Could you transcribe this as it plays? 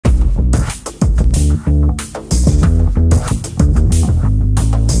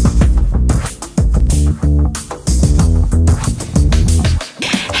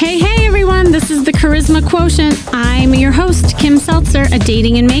Charisma Quotient. I'm your host, Kim Seltzer, a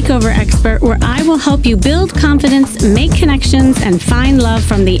dating and makeover expert, where I will help you build confidence, make connections, and find love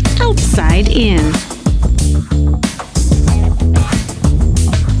from the outside in.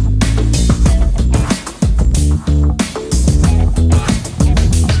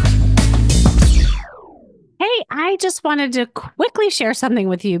 Hey, I just wanted to quickly share something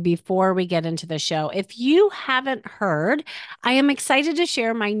with you before we get into the show. If you haven't heard, I am excited to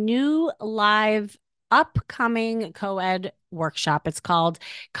share my new live upcoming co-ed workshop. It's called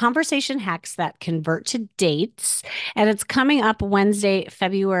Conversation Hacks That Convert to Dates, and it's coming up Wednesday,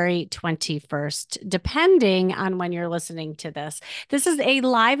 February 21st, depending on when you're listening to this. This is a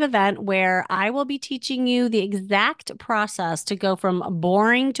live event where I will be teaching you the exact process to go from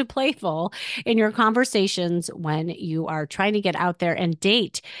boring to playful in your conversations when you are trying to get out there and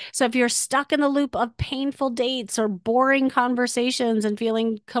date. So if you're stuck in the loop of painful dates or boring conversations and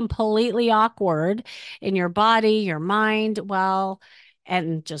feeling completely awkward in your body, your mind,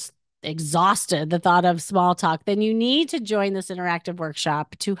 and just exhausted the thought of small talk, then you need to join this interactive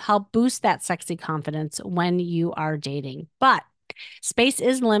workshop to help boost that sexy confidence when you are dating. But space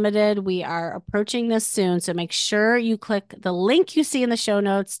is limited. We are approaching this soon, so make sure you click the link you see in the show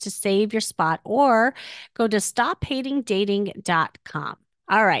notes to save your spot, or go to stophatingdating.com.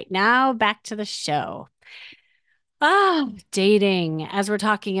 All right, now back to the show. Dating, as we're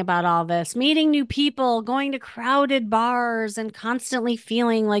talking about all this, meeting new people, going to crowded bars, and constantly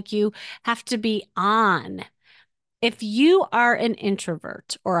feeling like you have to be on. If you are an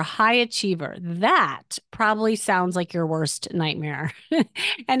introvert or a high achiever, that probably sounds like your worst nightmare.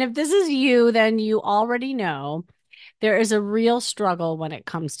 And if this is you, then you already know there is a real struggle when it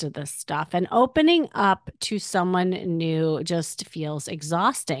comes to this stuff. And opening up to someone new just feels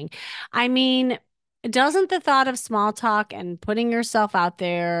exhausting. I mean, doesn't the thought of small talk and putting yourself out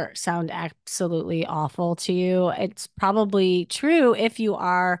there sound absolutely awful to you? It's probably true if you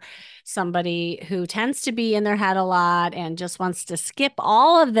are somebody who tends to be in their head a lot and just wants to skip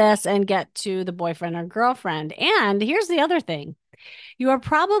all of this and get to the boyfriend or girlfriend. And here's the other thing. You are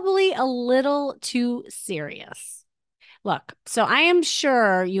probably a little too serious. Look, so I am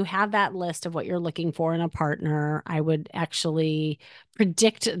sure you have that list of what you're looking for in a partner. I would actually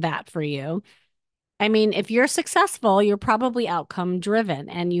predict that for you. I mean, if you're successful, you're probably outcome driven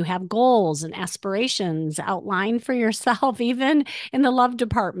and you have goals and aspirations outlined for yourself, even in the love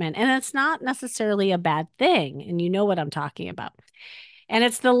department. And it's not necessarily a bad thing. And you know what I'm talking about. And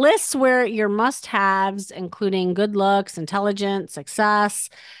it's the lists where your must haves, including good looks, intelligence, success,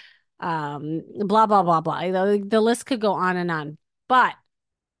 blah, blah, blah, blah. The list could go on and on. But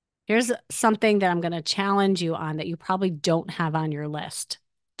here's something that I'm going to challenge you on that you probably don't have on your list.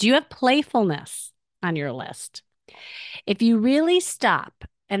 Do you have playfulness on your list? If you really stop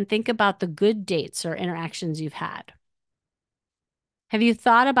and think about the good dates or interactions you've had, have you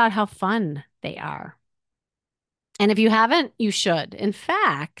thought about how fun they are? And if you haven't, you should. In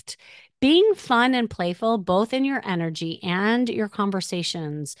fact, being fun and playful, both in your energy and your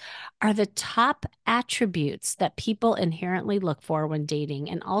conversations, are the top attributes that people inherently look for when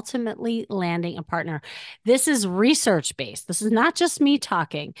dating and ultimately landing a partner. This is research-based. This is not just me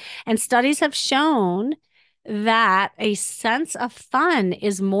talking. And studies have shown that a sense of fun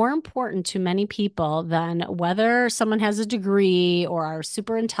is more important to many people than whether someone has a degree or are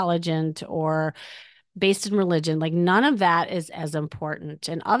super intelligent or based in religion. Like, none of that is as important.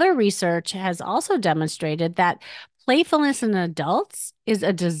 And other research has also demonstrated that playfulness in adults is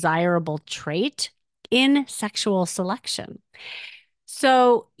a desirable trait in sexual selection.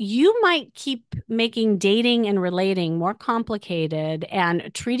 So you might keep making dating and relating more complicated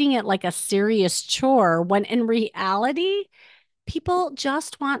and treating it like a serious chore, when in reality, people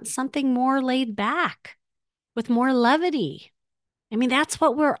just want something more laid back with more levity. I mean, that's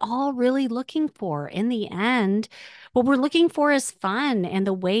what we're all really looking for in the end. What we're looking for is fun and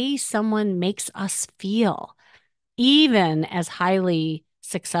the way someone makes us feel, even as highly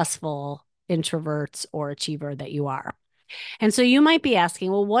successful introverts or achiever that you are. And so you might be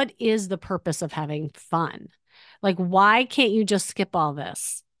asking, well, what is the purpose of having fun? Like, why can't you just skip all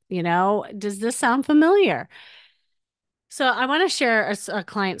this? You know, does this sound familiar? So I want to share a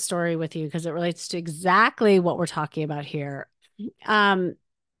client story with you because it relates to exactly what we're talking about here.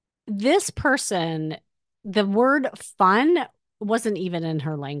 This person, the word fun wasn't even in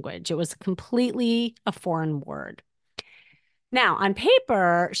her language. It was completely a foreign word. Now, on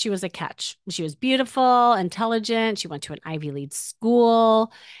paper, she was a catch. She was beautiful, intelligent. She went to an Ivy League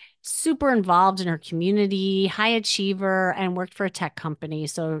school. super involved in her community, high achiever, and worked for a tech company.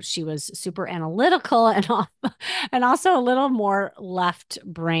 So she was super analytical and also a little more left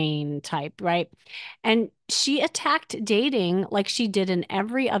brain type, right? And she attacked dating like she did in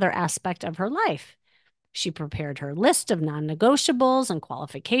every other aspect of her life. She prepared her list of non negotiables and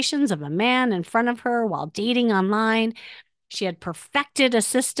qualifications of a man in front of her while dating online. She had perfected a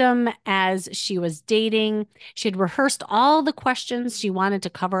system as she was dating. She had rehearsed all the questions she wanted to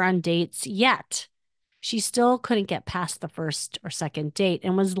cover on dates, yet she still couldn't get past the first or second date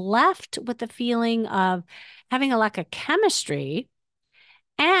and was left with the feeling of having a lack of chemistry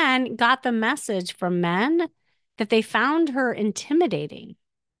and got the message from men that they found her intimidating.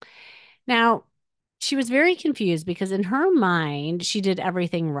 Now, she was very confused because in her mind, she did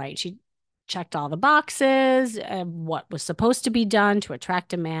everything right. She checked all the boxes, what was supposed to be done to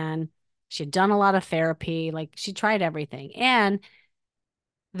attract a man. She had done a lot of therapy, like she tried everything. And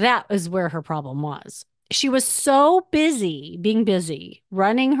that is where her problem was. She was so busy being busy,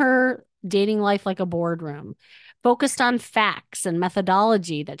 running her dating life like a boardroom, focused on facts and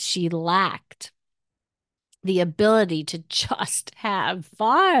methodology that she lacked the ability to just have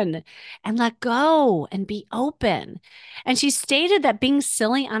fun and let go and be open. And she stated that being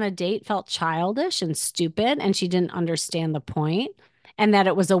silly on a date felt childish and stupid, and she didn't understand the point and that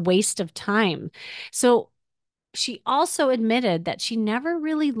it was a waste of time. So she also admitted that she never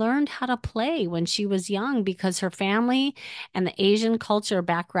really learned how to play when she was young because her family and the Asian culture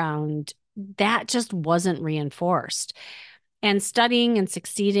background that just wasn't reinforced. And studying and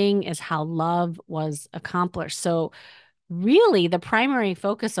succeeding is how love was accomplished. So, really, the primary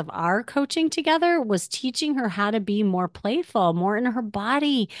focus of our coaching together was teaching her how to be more playful, more in her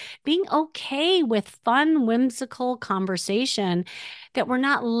body, being okay with fun, whimsical conversation that were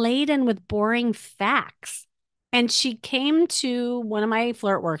not laden with boring facts. And she came to one of my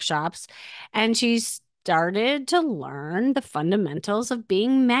flirt workshops and she started to learn the fundamentals of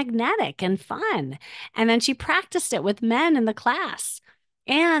being magnetic and fun. And then she practiced it with men in the class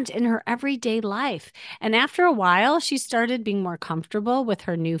and in her everyday life. And after a while, she started being more comfortable with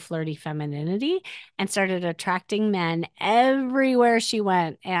her new flirty femininity and started attracting men everywhere she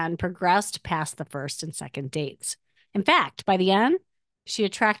went and progressed past the first and second dates. In fact, by the end, she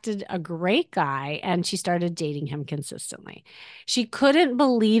attracted a great guy and she started dating him consistently. She couldn't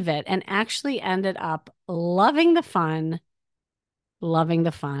believe it and actually ended up loving the fun, loving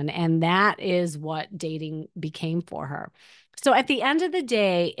the fun. And that is what dating became for her. So at the end of the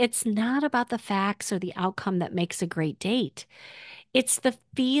day, it's not about the facts or the outcome that makes a great date. It's the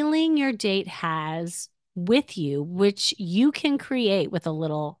feeling your date has with you, which you can create with a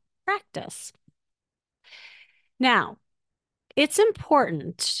little practice. Now, it's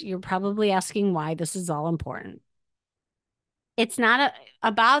important. You're probably asking why this is all important. It's not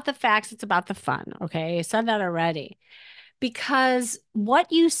about the facts, it's about the fun. Okay. I said that already. Because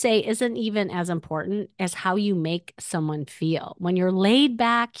what you say isn't even as important as how you make someone feel. When you're laid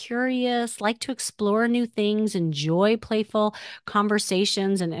back, curious, like to explore new things, enjoy playful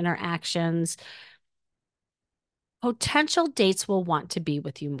conversations and interactions, potential dates will want to be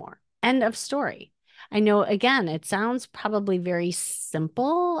with you more. End of story. I know, again, it sounds probably very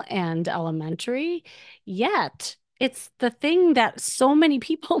simple and elementary, yet it's the thing that so many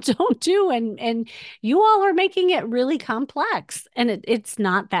people don't do. And you all are making it really complex, and it's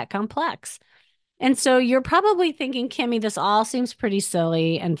not that complex. And so you're probably thinking, Kimmy, this all seems pretty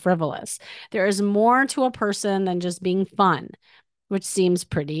silly and frivolous. There is more to a person than just being fun, which seems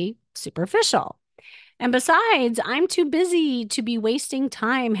pretty superficial. And besides, I'm too busy to be wasting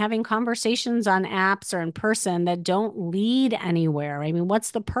time having conversations on apps or in person that don't lead anywhere. I mean,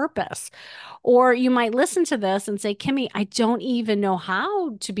 what's the purpose? Or you might listen to this and say, Kimmy, I don't even know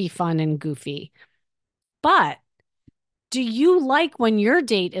how to be fun and goofy. But do you like when your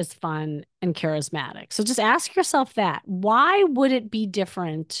date is fun and charismatic? So just ask yourself that. Why would it be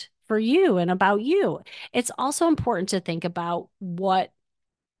different for you and about you? It's also important to think about what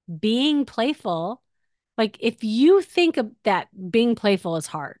being playful, like if you think of that being playful is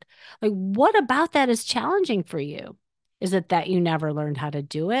hard, like what about that is challenging for you? Is it that you never learned how to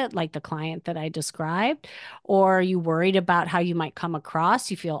do it, like the client that I described? Or are you worried about how you might come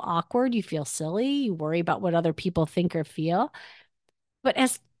across? You feel awkward, you feel silly, you worry about what other people think or feel. But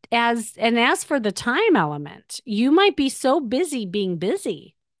as for the time element, you might be so busy being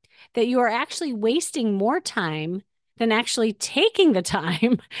busy that you are actually wasting more time than actually taking the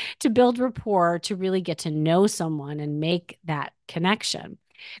time to build rapport, to really get to know someone and make that connection.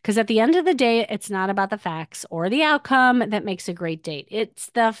 Because at the end of the day, it's not about the facts or the outcome that makes a great date. It's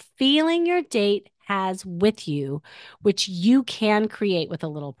the feeling your date has with you, which you can create with a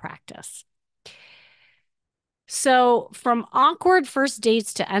little practice. So, from awkward first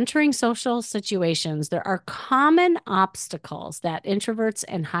dates to entering social situations, there are common obstacles that introverts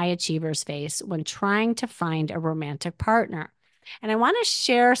and high achievers face when trying to find a romantic partner. And I want to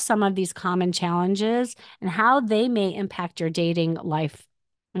share some of these common challenges and how they may impact your dating life.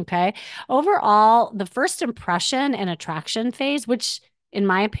 Okay. Overall, the first impression and attraction phase, which in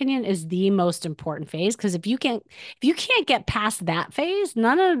my opinion is the most important phase, because if you can't get past that phase,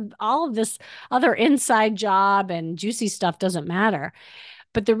 none of all of this other inside job and juicy stuff doesn't matter.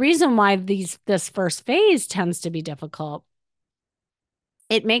 But the reason why this first phase tends to be difficult,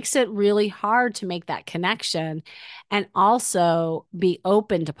 it makes it really hard to make that connection and also be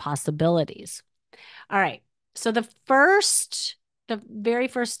open to possibilities. All right. So the very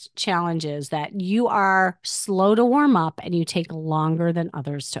first challenge is that you are slow to warm up and you take longer than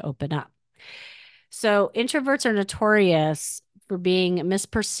others to open up. So introverts are notorious for being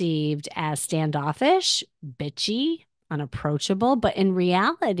misperceived as standoffish, bitchy, unapproachable, but in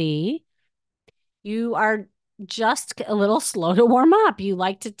reality, you are just a little slow to warm up. You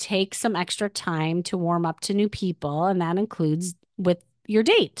like to take some extra time to warm up to new people, and that includes with your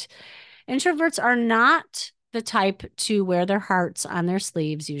date. Introverts are not the type to wear their hearts on their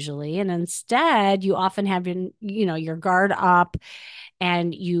sleeves usually, and instead you often have your guard up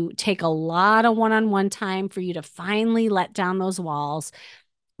and you take a lot of one-on-one time for you to finally let down those walls.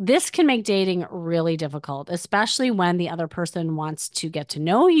 This can make dating really difficult, especially when the other person wants to get to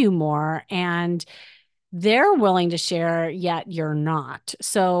know you more and they're willing to share, yet you're not.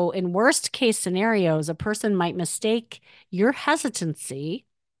 So, in worst case scenarios, a person might mistake your hesitancy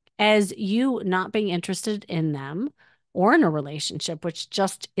as you not being interested in them or in a relationship, which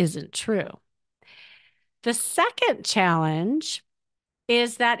just isn't true. The second challenge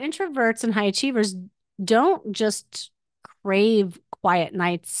is that introverts and high achievers don't just crave quiet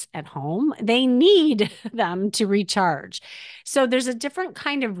nights at home, they need them to recharge. So there's a different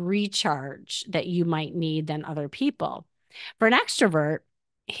kind of recharge that you might need than other people. For an extrovert,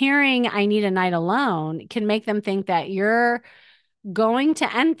 hearing I need a night alone can make them think that you're going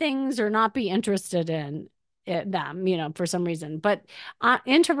to end things or not be interested in them, for some reason. But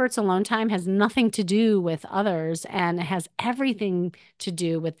introverts alone time has nothing to do with others and it has everything to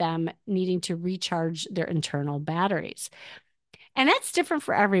do with them needing to recharge their internal batteries. And that's different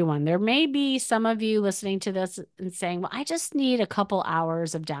for everyone. There may be some of you listening to this and saying, well, I just need a couple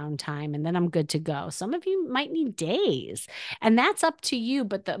hours of downtime and then I'm good to go. Some of you might need days, and that's up to you.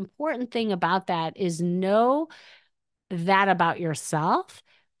 But the important thing about that is know that about yourself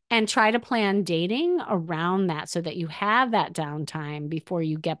and try to plan dating around that so that you have that downtime before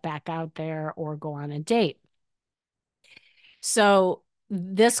you get back out there or go on a date. So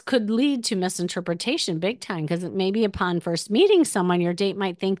this could lead to misinterpretation big time because maybe upon first meeting someone, your date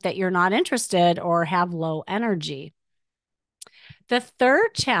might think that you're not interested or have low energy. The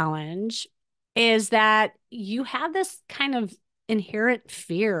third challenge is that you have this kind of inherent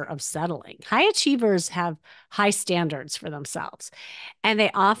fear of settling. High achievers have high standards for themselves, and they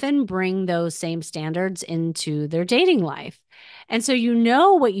often bring those same standards into their dating life. And so you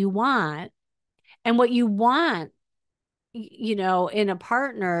know what you want, and what you want, in a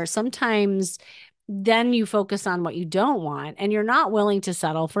partner, sometimes then you focus on what you don't want and you're not willing to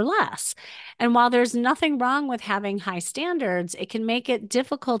settle for less. And while there's nothing wrong with having high standards, it can make it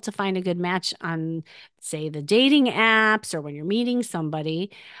difficult to find a good match on, say, the dating apps or when you're meeting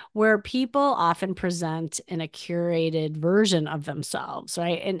somebody, where people often present in a curated version of themselves,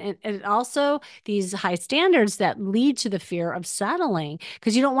 right? And also these high standards that lead to the fear of settling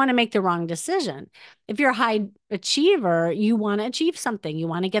because you don't want to make the wrong decision. If you're a high achiever, you want to achieve something. You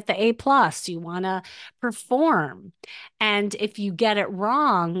want to get the A plus. You want to perform. And if you get it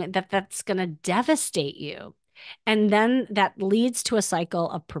wrong, that's going to devastate you. And then that leads to a cycle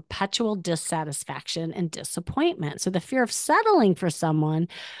of perpetual dissatisfaction and disappointment. So the fear of settling for someone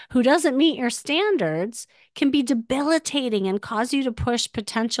who doesn't meet your standards can be debilitating and cause you to push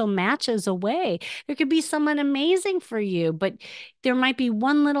potential matches away. There could be someone amazing for you, but there might be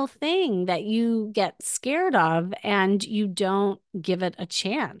one little thing that you get scared of and you don't give it a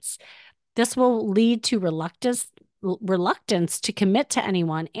chance. This will lead to reluctance to commit to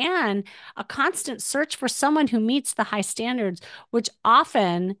anyone and a constant search for someone who meets the high standards, which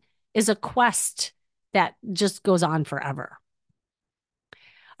often is a quest that just goes on forever.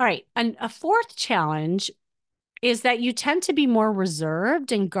 All right. And a fourth challenge is that you tend to be more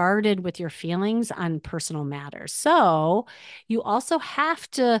reserved and guarded with your feelings on personal matters. So you also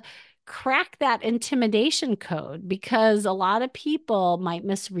have to crack that intimidation code because a lot of people might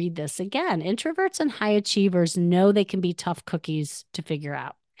misread this. Again, introverts and high achievers know they can be tough cookies to figure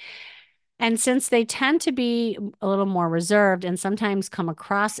out. And since they tend to be a little more reserved and sometimes come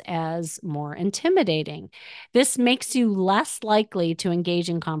across as more intimidating, this makes you less likely to engage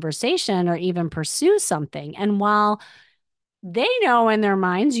in conversation or even pursue something. And while they know in their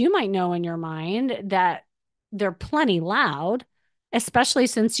minds, you might know in your mind that they're plenty loud, especially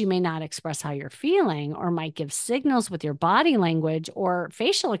since you may not express how you're feeling or might give signals with your body language or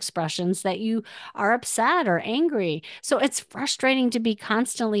facial expressions that you are upset or angry. So it's frustrating to be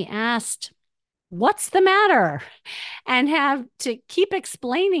constantly asked, "What's the matter?" and have to keep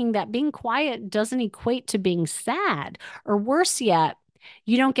explaining that being quiet doesn't equate to being sad. Or worse yet,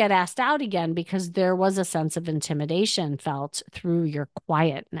 you don't get asked out again because there was a sense of intimidation felt through your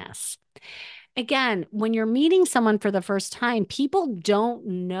quietness. Again, when you're meeting someone for the first time, people don't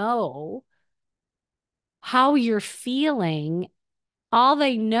know how you're feeling. All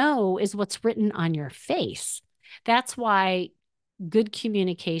they know is what's written on your face. That's why good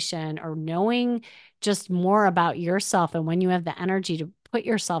communication or knowing just more about yourself and when you have the energy to put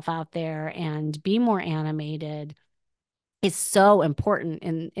yourself out there and be more animated is so important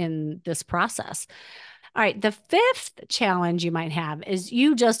in this process. All right, the fifth challenge you might have is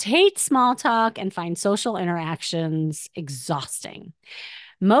you just hate small talk and find social interactions exhausting.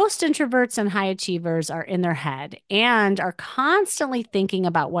 Most introverts and high achievers are in their head and are constantly thinking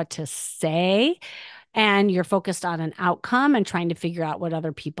about what to say, and you're focused on an outcome and trying to figure out what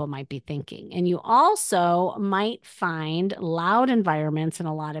other people might be thinking. And you also might find loud environments and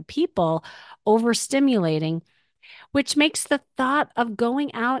a lot of people overstimulating, which makes the thought of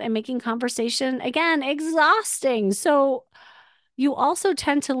going out and making conversation again exhausting. So you also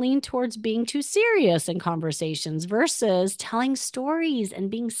tend to lean towards being too serious in conversations versus telling stories and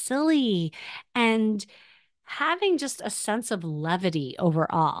being silly and having just a sense of levity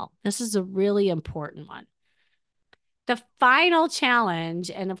overall. This is a really important one. The final challenge,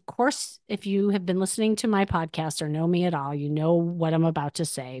 and of course, if you have been listening to my podcast or know me at all, you know what I'm about to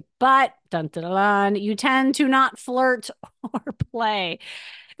say. But dun, dun, dun, dun, you tend to not flirt or play.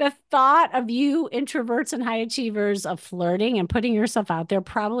 The thought of you introverts and high achievers of flirting and putting yourself out there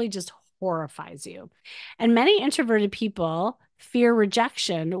probably just horrifies you. And many introverted people fear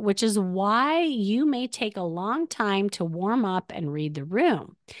rejection, which is why you may take a long time to warm up and read the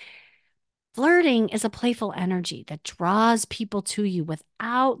room. Flirting is a playful energy that draws people to you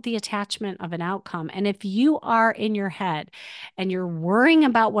without the attachment of an outcome. And if you are in your head and you're worrying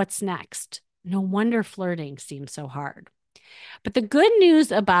about what's next, no wonder flirting seems so hard. But the good news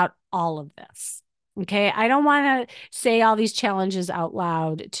about all of this, okay, I don't want to say all these challenges out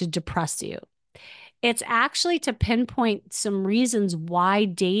loud to depress you. It's actually to pinpoint some reasons why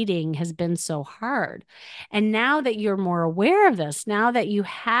dating has been so hard. And now that you're more aware of this, now that you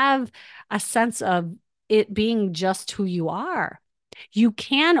have a sense of it being just who you are, you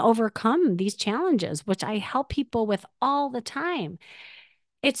can overcome these challenges, which I help people with all the time.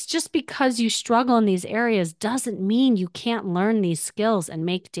 It's just because you struggle in these areas doesn't mean you can't learn these skills and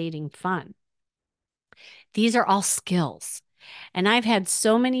make dating fun. These are all skills. And I've had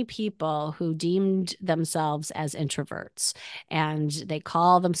so many people who deemed themselves as introverts and they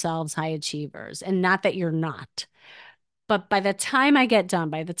call themselves high achievers. And not that you're not. But by the time I get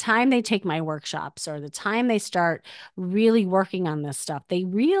done, by the time they take my workshops or the time they start really working on this stuff, they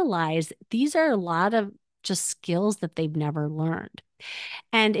realize these are a lot of just skills that they've never learned.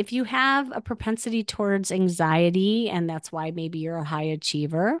 And if you have a propensity towards anxiety, and that's why maybe you're a high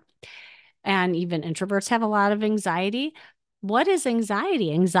achiever, and even introverts have a lot of anxiety. What is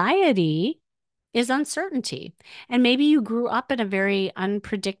anxiety? Anxiety is uncertainty. And maybe you grew up in a very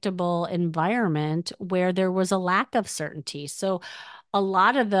unpredictable environment where there was a lack of certainty. So a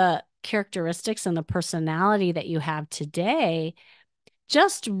lot of the characteristics and the personality that you have today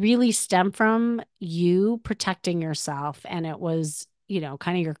just really stem from you protecting yourself. And it was,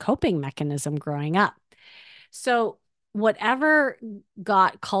 kind of your coping mechanism growing up. So, whatever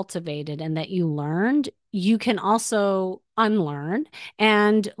got cultivated and that you learned, you can also unlearn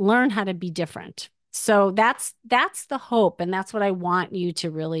and learn how to be different. So that's the hope, and that's what I want you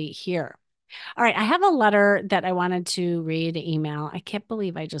to really hear. All right, I have a letter that I wanted to read, an email. I can't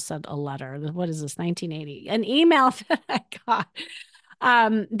believe I just said a letter. What is this, 1980? An email that I got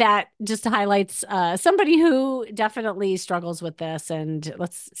that just highlights somebody who definitely struggles with this. And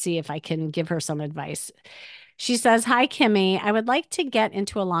let's see if I can give her some advice. She says, "Hi, Kimmy. I would like to get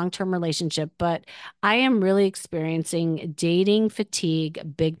into a long-term relationship, but I am really experiencing dating fatigue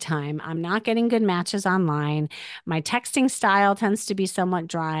big time. I'm not getting good matches online. My texting style tends to be somewhat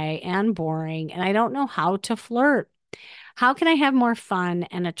dry and boring, and I don't know how to flirt. How can I have more fun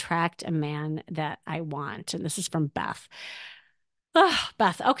and attract a man that I want?" And this is from Beth. Oh,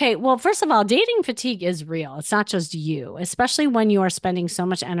 Beth. Okay. Well, first of all, dating fatigue is real. It's not just you, especially when you are spending so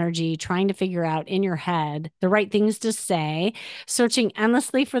much energy trying to figure out in your head the right things to say, searching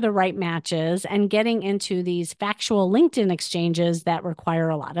endlessly for the right matches, and getting into these factual LinkedIn exchanges that require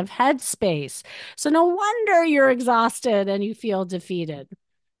a lot of headspace. So, no wonder you're exhausted and you feel defeated.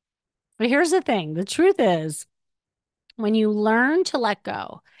 But here's the thing, the truth is, when you learn to let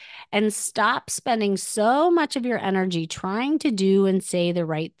go and stop spending so much of your energy trying to do and say the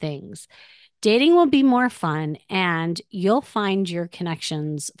right things, dating will be more fun and you'll find your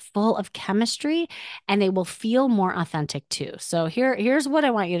connections full of chemistry and they will feel more authentic too. So here's what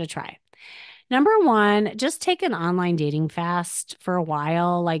I want you to try. Number one, just take an online dating fast for a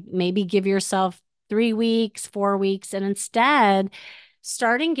while, like maybe give yourself 3 weeks, 4 weeks, and instead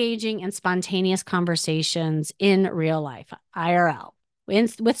start engaging in spontaneous conversations in real life, IRL,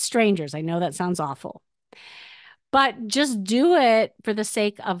 with strangers. I know that sounds awful, but just do it for the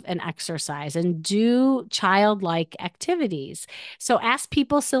sake of an exercise and do childlike activities. So ask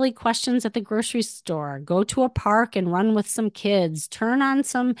people silly questions at the grocery store, go to a park and run with some kids, turn on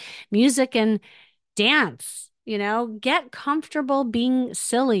some music and dance. Get comfortable being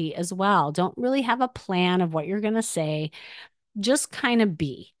silly as well. Don't really have a plan of what you're going to say, just kind of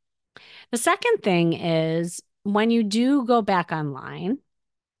be. The second thing is when you do go back online,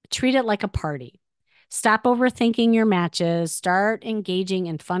 treat it like a party. Stop overthinking your matches, start engaging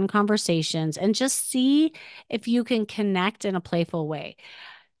in fun conversations, and just see if you can connect in a playful way.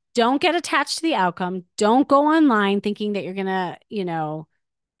 Don't get attached to the outcome. Don't go online thinking that you're going to,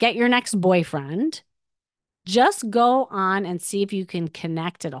 get your next boyfriend. Just go on and see if you can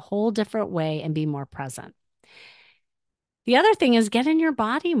connect in a whole different way and be more present. The other thing is get in your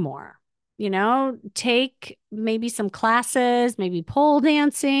body more. Take maybe some classes, maybe pole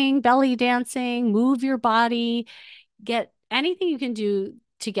dancing, belly dancing, move your body, get anything you can do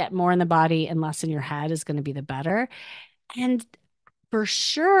to get more in the body and less in your head is going to be the better. And for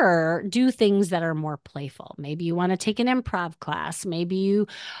sure, do things that are more playful. Maybe you want to take an improv class. Maybe you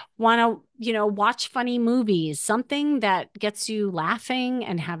want to, watch funny movies, something that gets you laughing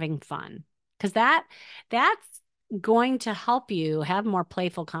and having fun. Because that's going to help you have more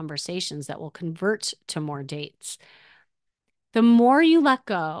playful conversations that will convert to more dates. The more you let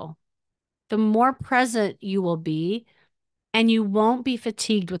go, the more present you will be, and you won't be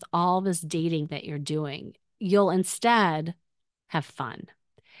fatigued with all this dating that you're doing. You'll instead have fun.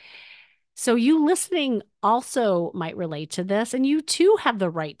 So, you listening also might relate to this, and you too have the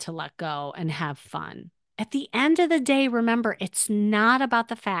right to let go and have fun. At the end of the day, remember, it's not about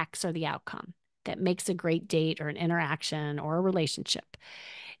the facts or the outcome that makes a great date or an interaction or a relationship.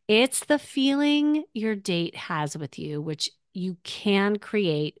 It's the feeling your date has with you, which you can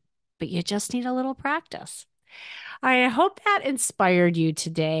create, but you just need a little practice. I hope that inspired you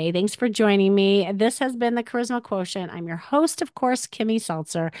today. Thanks for joining me. This has been the Charisma Quotient. I'm your host, of course, Kimmy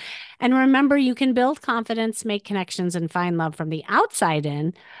Seltzer. And remember, you can build confidence, make connections, and find love from the outside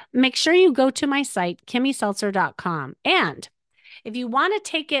in. Make sure you go to my site, kimmyseltzer.com. And if you want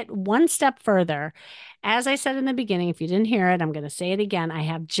to take it one step further, as I said in the beginning, if you didn't hear it, I'm going to say it again. I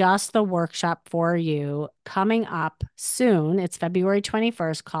have just the workshop for you coming up soon. It's February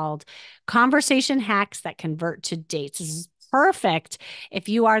 21st, called Conversation Hacks That Convert to Dates. This is perfect if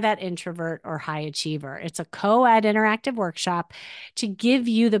you are that introvert or high achiever. It's a co-ed interactive workshop to give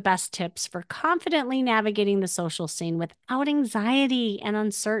you the best tips for confidently navigating the social scene without anxiety and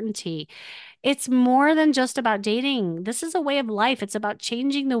uncertainty. It's more than just about dating. This is a way of life. It's about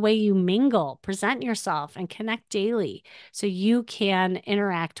changing the way you mingle, present yourself, and connect daily so you can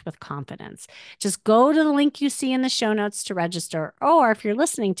interact with confidence. Just go to the link you see in the show notes to register. Or if you're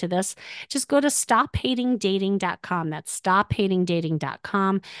listening to this, just go to stophatingdating.com. That's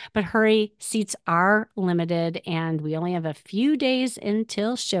stophatingdating.com. But hurry, seats are limited and we only have a few days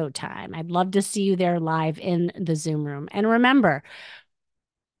until showtime. I'd love to see you there live in the Zoom room. And remember,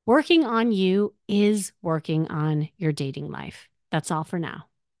 working on you is working on your dating life. That's all for now.